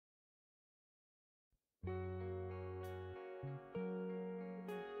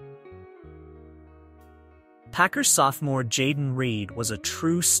Packers sophomore Jayden Reed was a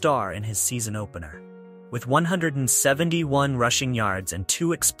true star in his season opener. With 171 rushing yards and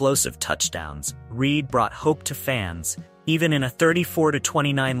 2 explosive touchdowns, Reed brought hope to fans, even in a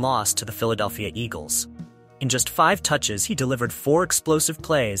 34-29 loss to the Philadelphia Eagles. In just 5 touches, he delivered 4 explosive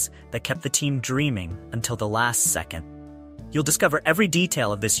plays that kept the team dreaming until the last second. You'll discover every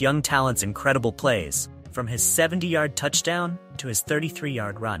detail of this young talent's incredible plays, from his 70-yard touchdown to his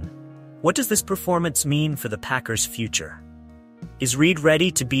 33-yard run. What does this performance mean for the Packers' future? Is Reed ready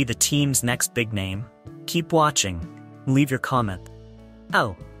to be the team's next big name? Keep watching. Leave your comment.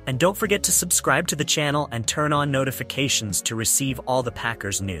 Oh, and don't forget to subscribe to the channel and turn on notifications to receive all the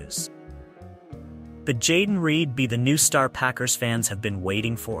Packers news. Could Jayden Reed be the new star Packers fans have been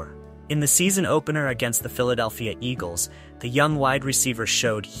waiting for? In the season opener against the Philadelphia Eagles, the young wide receiver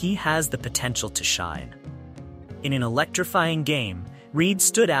showed he has the potential to shine. In an electrifying game, Reed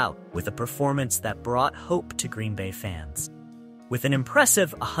stood out with a performance that brought hope to Green Bay fans. With an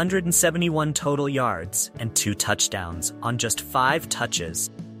impressive 171 total yards and 2 touchdowns on just 5 touches,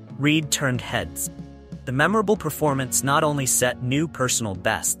 Reed turned heads. The memorable performance not only set new personal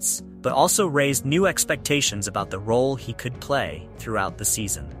bests, but also raised new expectations about the role he could play throughout the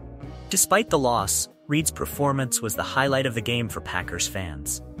season. Despite the loss, Reed's performance was the highlight of the game for Packers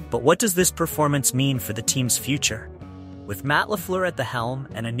fans. But what does this performance mean for the team's future? With Matt LaFleur at the helm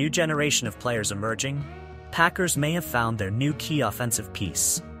and a new generation of players emerging, Packers may have found their new key offensive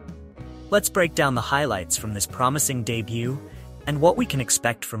piece. Let's break down the highlights from this promising debut and what we can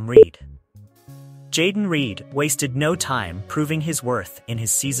expect from Reed. Jayden Reed wasted no time proving his worth in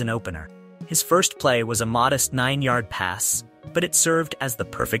his season opener. His first play was a modest 9-yard pass, but it served as the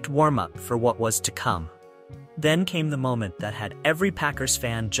perfect warm-up for what was to come. Then came the moment that had every Packers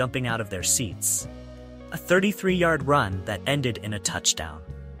fan jumping out of their seats. A 33-yard run that ended in a touchdown.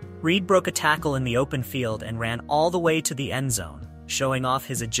 Reed broke a tackle in the open field and ran all the way to the end zone, showing off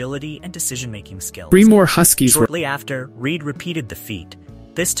his agility and decision-making skills. 3 more Huskies. Shortly after, Reed repeated the feat,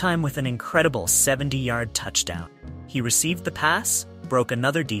 this time with an incredible 70-yard touchdown. He received the pass, broke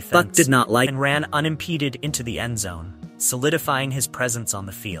another defense, and ran unimpeded into the end zone, solidifying his presence on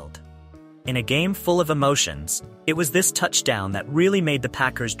the field. In a game full of emotions, it was this touchdown that really made the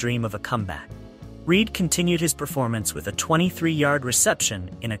Packers dream of a comeback. Reed continued his performance with a 23-yard reception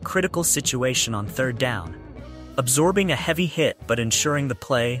in a critical situation on 3rd down, absorbing a heavy hit but ensuring the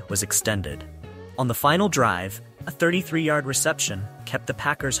play was extended. On the final drive, a 33-yard reception kept the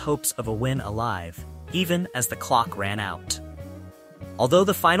Packers' hopes of a win alive, even as the clock ran out. Although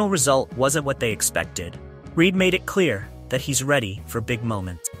the final result wasn't what they expected, Reed made it clear that he's ready for big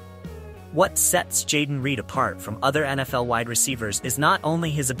moments. What sets Jayden Reed apart from other NFL wide receivers is not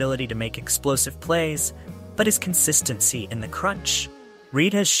only his ability to make explosive plays, but his consistency in the crunch.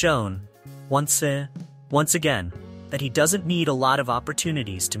 Reed has shown, once again, that he doesn't need a lot of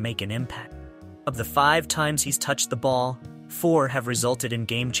opportunities to make an impact. Of the 5 times he's touched the ball, 4 have resulted in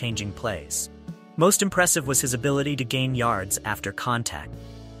game-changing plays. Most impressive was his ability to gain yards after contact.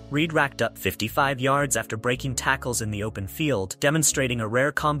 Reed racked up 55 yards after breaking tackles in the open field, demonstrating a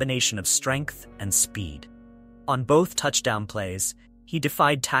rare combination of strength and speed. On both touchdown plays, he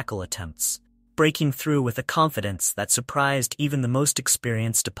defied tackle attempts, breaking through with a confidence that surprised even the most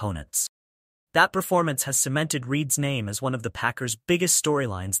experienced opponents. That performance has cemented Reed's name as one of the Packers' biggest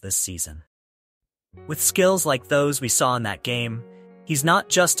storylines this season. With skills like those we saw in that game, he's not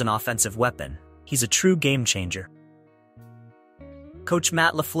just an offensive weapon, he's a true game-changer. Coach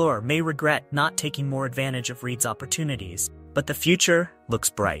Matt LaFleur may regret not taking more advantage of Reed's opportunities, but the future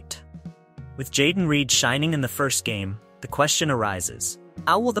looks bright. With Jayden Reed shining in the first game, the question arises,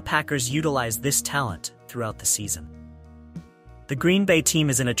 how will the Packers utilize this talent throughout the season? The Green Bay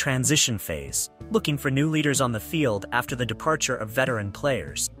team is in a transition phase, looking for new leaders on the field after the departure of veteran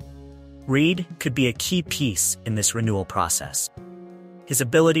players. Reed could be a key piece in this renewal process. His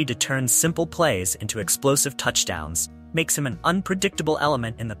ability to turn simple plays into explosive touchdowns makes him an unpredictable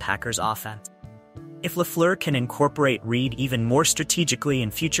element in the Packers' offense. If LaFleur can incorporate Reed even more strategically in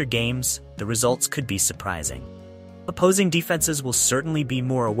future games, the results could be surprising. Opposing defenses will certainly be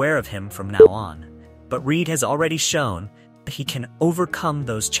more aware of him from now on, but Reed has already shown that he can overcome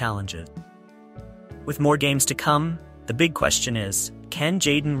those challenges. With more games to come, the big question is, can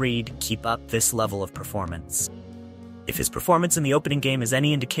Jayden Reed keep up this level of performance? If his performance in the opening game is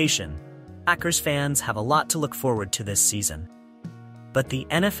any indication, Packers fans have a lot to look forward to this season. But the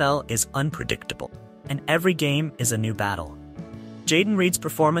NFL is unpredictable, and every game is a new battle. Jayden Reed's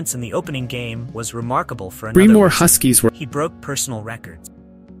performance in the opening game was remarkable for another 3 more reason. Huskies. He broke personal records.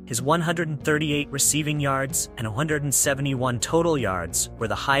 His 138 receiving yards and 171 total yards were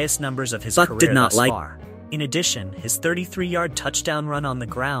the highest numbers of his career thus far. In addition, his 33-yard touchdown run on the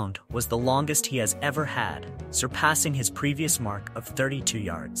ground was the longest he has ever had, surpassing his previous mark of 32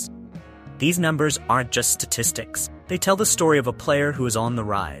 yards. These numbers aren't just statistics, they tell the story of a player who is on the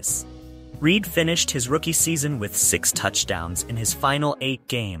rise. Reed finished his rookie season with 6 touchdowns in his final 8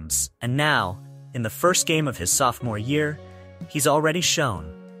 games, and now, in the first game of his sophomore year, he's already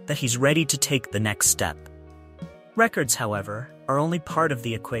shown that he's ready to take the next step. Records, however, are only part of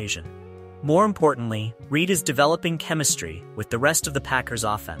the equation. More importantly, Reed is developing chemistry with the rest of the Packers'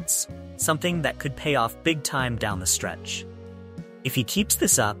 offense, something that could pay off big time down the stretch. If he keeps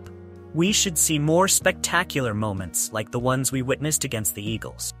this up, we should see more spectacular moments like the ones we witnessed against the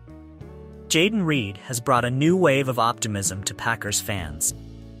Eagles. Jayden Reed has brought a new wave of optimism to Packers fans.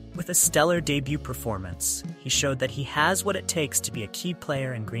 With a stellar debut performance, he showed that he has what it takes to be a key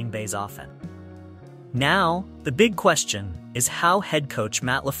player in Green Bay's offense. Now, the big question is how head coach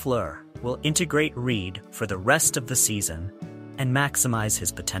Matt LaFleur will integrate Reed for the rest of the season and maximize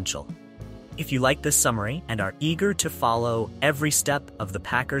his potential. If you like this summary and are eager to follow every step of the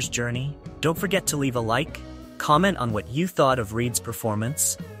Packers' journey, don't forget to leave a like, comment on what you thought of Reed's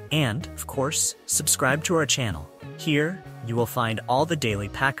performance, and, of course, subscribe to our channel. Here, you will find all the daily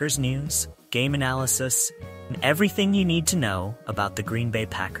Packers news, game analysis, and everything you need to know about the Green Bay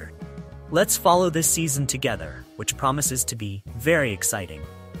Packers. Let's follow this season together, which promises to be very exciting.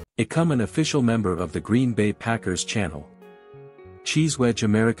 Become an official member of the Green Bay Packers channel. Cheese Wedge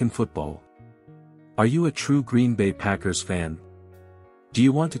American Football. Are you a true Green Bay Packers fan? Do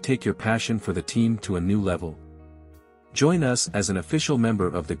you want to take your passion for the team to a new level? Join us as an official member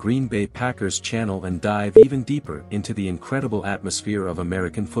of the Green Bay Packers channel and dive even deeper into the incredible atmosphere of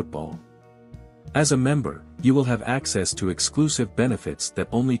American football. As a member, you will have access to exclusive benefits that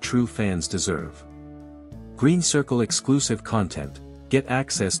only true fans deserve. Green Circle exclusive content, get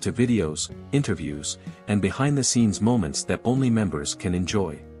access to videos, interviews, and behind-the-scenes moments that only members can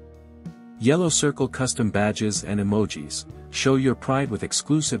enjoy. Yellow Circle custom badges and emojis, show your pride with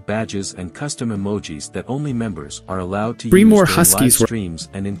exclusive badges and custom emojis that only members are allowed to use during live streams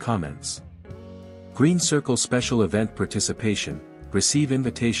and in comments. Green Circle special event participation, receive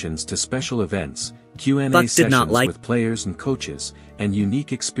invitations to special events, Q&A sessions with players and coaches, and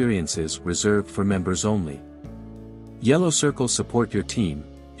unique experiences reserved for members only. Yellow Circle support your team.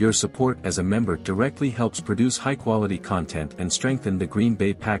 Your support as a member directly helps produce high-quality content and strengthen the Green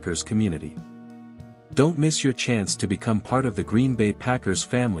Bay Packers community. Don't miss your chance to become part of the Green Bay Packers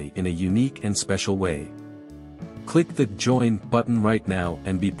family in a unique and special way. Click the Join button right now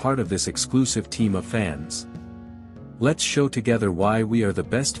and be part of this exclusive team of fans. Let's show together why we are the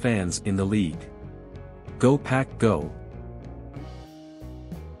best fans in the league. Go Pack Go!